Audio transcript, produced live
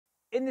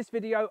In this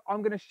video,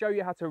 I'm going to show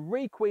you how to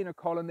requeen a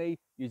colony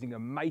using a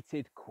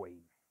mated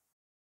queen.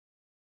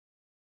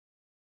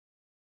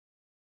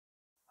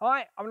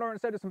 Hi, I'm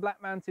Lawrence Edison Black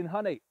Mountain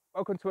Honey.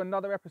 Welcome to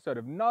another episode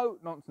of No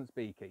Nonsense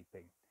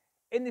Beekeeping.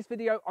 In this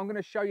video, I'm going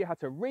to show you how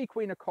to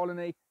requeen a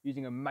colony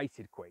using a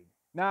mated queen.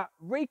 Now,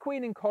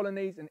 requeening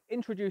colonies and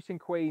introducing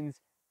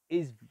queens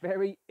is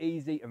very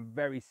easy and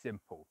very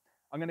simple.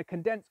 I'm going to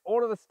condense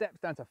all of the steps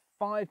down to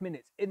 5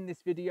 minutes in this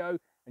video,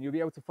 and you'll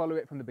be able to follow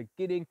it from the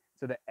beginning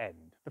to the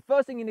end. The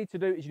first thing you need to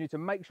do is you need to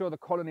make sure the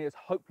colony is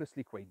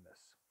hopelessly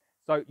queenless.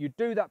 So you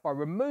do that by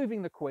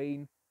removing the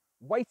queen,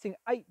 waiting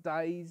 8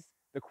 days.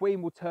 The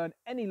queen will turn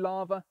any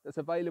larva that's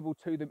available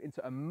to them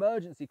into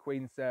emergency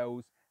queen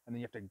cells, and then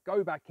you have to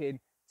go back in,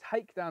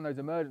 take down those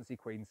emergency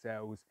queen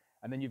cells,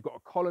 and then you've got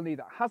a colony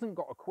that hasn't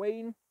got a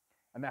queen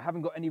and they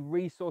haven't got any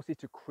resources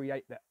to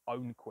create their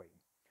own queen.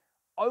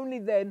 Only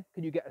then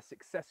can you get a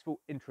successful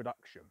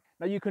introduction.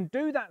 Now, you can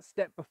do that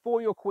step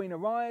before your queen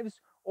arrives,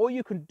 or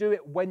you can do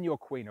it when your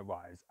queen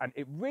arrives, and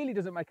it really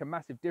doesn't make a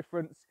massive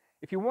difference.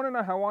 If you want to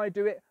know how I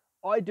do it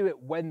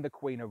when the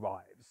queen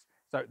arrives.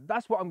 So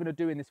that's what I'm going to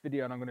do in this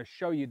video, and I'm going to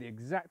show you the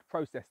exact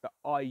process that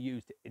I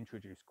use to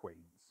introduce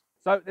queens.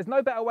 So there's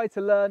no better way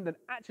to learn than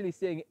actually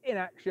seeing it in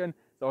action.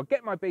 So I'll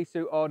get my bee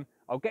suit on,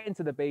 I'll get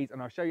into the bees,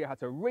 and I'll show you how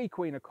to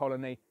requeen a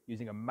colony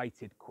using a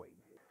mated queen.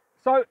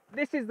 So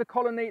this is the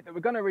colony that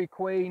we're going to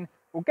requeen.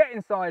 We'll get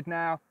inside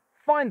now,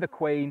 find the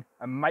queen,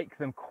 and make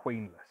them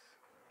queenless.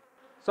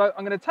 So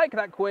I'm going to take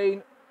that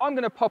queen, I'm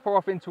going to pop her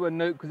off into a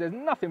nuke because there's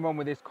nothing wrong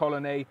with this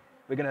colony.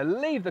 We're going to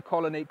leave the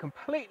colony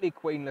completely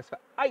queenless for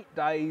 8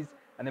 days,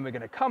 and then we're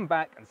going to come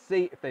back and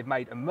see if they've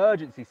made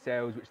emergency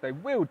cells, which they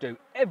will do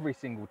every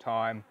single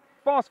time.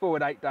 Fast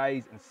forward 8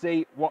 days and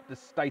see what the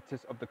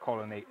status of the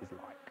colony is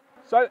like.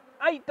 So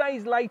 8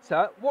 days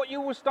later, what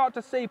you will start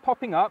to see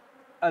popping up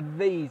are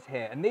these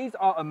here, and these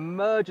are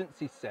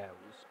emergency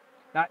cells.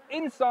 Now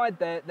inside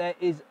there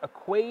is a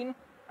queen,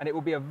 and it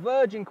will be a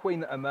virgin queen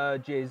that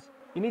emerges.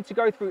 You need to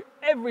go through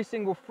every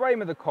single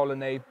frame of the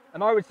colony,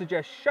 and I would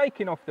suggest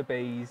shaking off the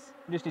bees.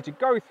 You just need to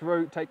go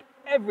through, take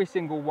every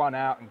single one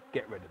out and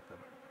get rid of them.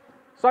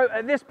 So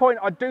at this point,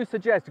 I do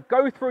suggest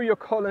go through your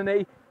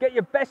colony, get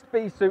your best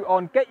bee suit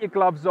on, get your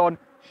gloves on,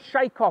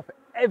 shake off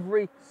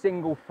every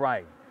single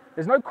frame.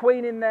 There's no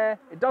queen in there,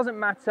 it doesn't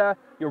matter.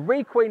 You're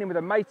requeening with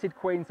a mated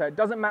queen, so it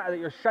doesn't matter that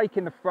you're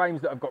shaking the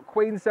frames that have got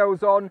queen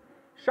cells on.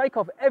 Shake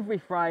off every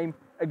frame,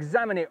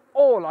 examine it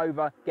all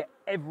over, get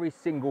every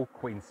single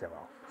queen cell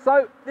off.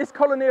 So this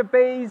colony of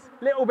bees,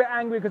 a little bit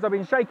angry because I've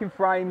been shaking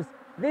frames.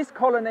 This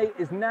colony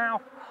is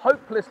now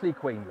hopelessly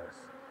queenless.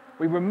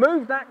 We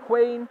removed that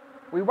queen,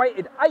 we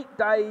waited 8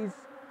 days,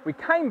 we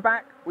came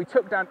back, we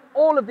took down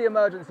all of the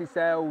emergency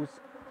cells.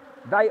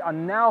 They are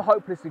now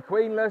hopelessly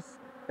queenless.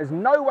 There's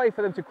no way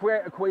for them to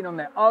create a queen on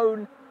their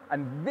own,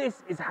 and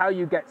this is how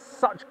you get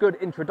such good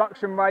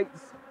introduction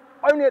rates.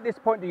 Only at this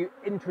point do you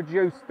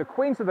introduce the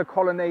queen to the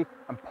colony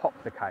and pop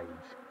the cage.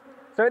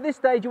 So at this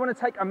stage, you want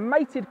to take a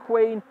mated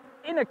queen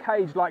in a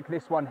cage like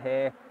this one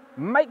here.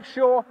 Make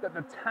sure that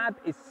the tab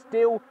is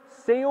still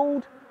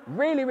sealed,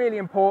 really, really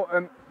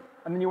important.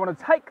 And then you want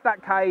to take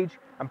that cage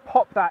and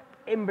pop that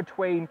in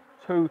between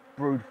 2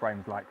 brood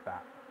frames like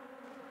that.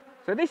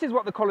 So this is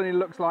what the colony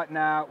looks like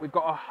now. We've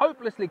got a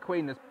hopelessly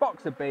queenless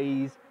box of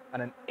bees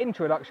and an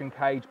introduction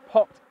cage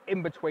popped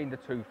in between the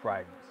 2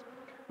 frames.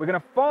 We're going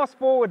to fast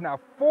forward now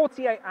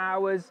 48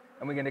 hours,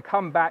 and we're going to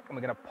come back and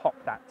we're going to pop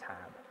that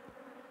tab.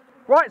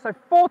 Right, so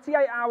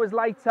 48 hours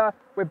later,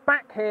 we're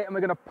back here and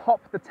we're going to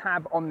pop the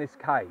tab on this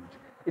cage.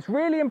 It's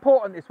really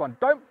important, this one.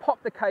 Don't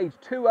pop the cage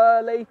too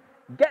early.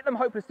 Get them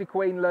hopelessly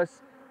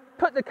queenless,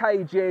 put the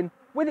cage in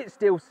with it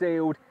still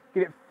sealed,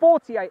 give it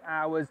 48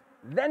 hours,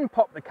 then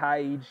pop the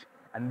cage,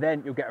 and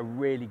then you'll get a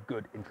really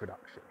good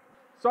introduction.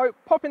 So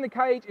popping the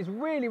cage is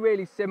really,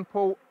 really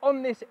simple.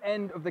 On this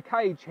end of the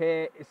cage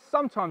here is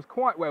sometimes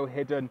quite well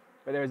hidden,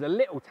 but there is a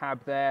little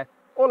tab there.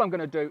 All I'm going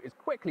to do is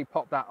quickly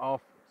pop that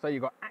off so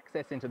you've got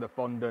access into the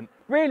fondant.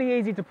 Really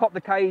easy to pop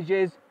the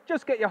cages.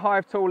 Just get your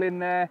hive tool in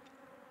there,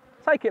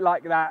 take it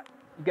like that.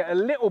 You get a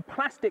little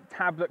plastic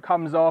tab that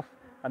comes off,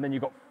 and then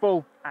you've got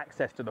full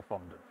access to the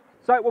fondant.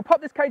 So we'll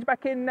pop this cage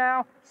back in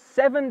now.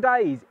 7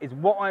 days is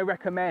what I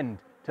recommend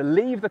to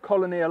leave the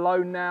colony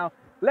alone now.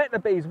 Let the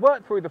bees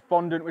work through the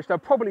fondant, which they'll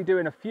probably do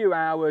in a few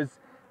hours,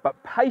 but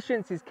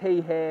patience is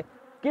key here.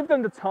 Give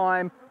them the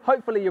time.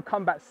 Hopefully you'll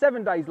come back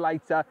 7 days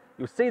later,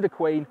 you'll see the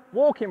queen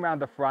walking around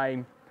the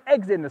frame,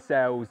 eggs in the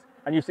cells,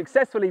 and you've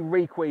successfully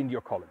requeened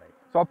your colony.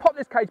 So I'll pop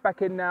this cage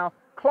back in now,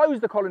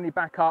 close the colony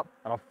back up,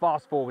 and I'll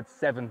fast forward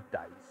 7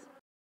 days.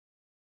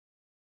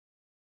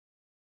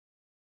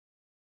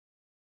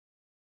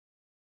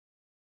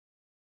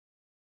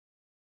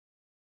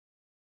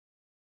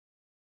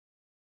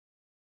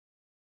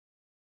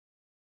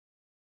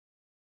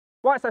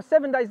 Right, so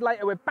 7 days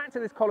later, we're back to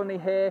this colony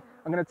here.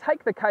 I'm going to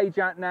take the cage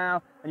out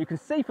now, and you can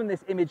see from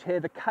this image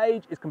here, the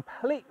cage is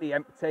completely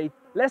empty.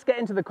 Let's get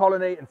into the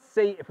colony and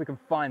see if we can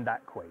find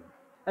that queen.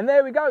 And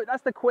there we go,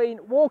 that's the queen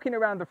walking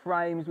around the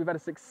frames. We've had a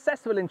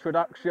successful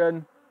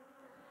introduction.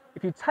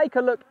 If you take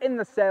a look in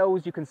the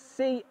cells, you can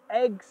see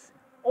eggs.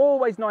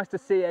 Always nice to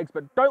see eggs,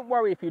 but don't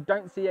worry if you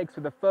don't see eggs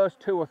for the first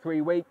 2 or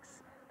 3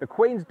 weeks. The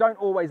queens don't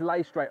always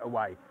lay straight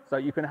away. So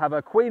you can have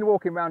a queen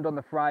walking around on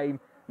the frame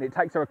and it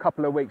takes her a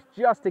couple of weeks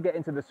just to get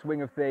into the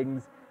swing of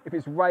things. If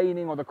it's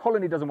raining or the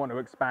colony doesn't want to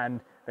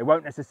expand, they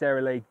won't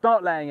necessarily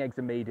start laying eggs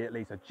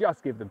immediately, so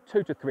just give them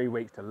 2 to 3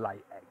 weeks to lay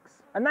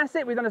eggs. And that's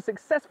it, we've done a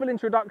successful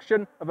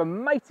introduction of a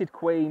mated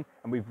queen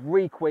and we've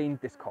requeened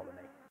this colony.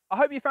 I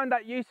hope you found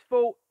that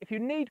useful. If you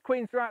need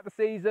queens throughout the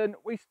season,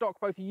 we stock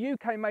both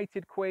UK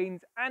mated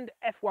queens and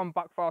F1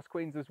 buckfast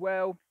queens as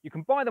well. You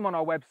can buy them on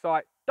our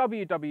website,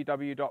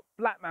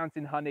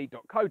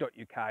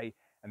 www.blackmountainhoney.co.uk,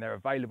 and they're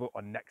available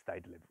on next day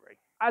delivery.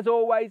 As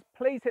always,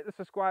 please hit the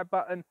subscribe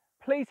button,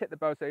 please hit the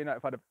bell so you're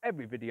notified of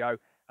every video, and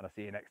I'll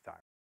see you next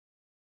time.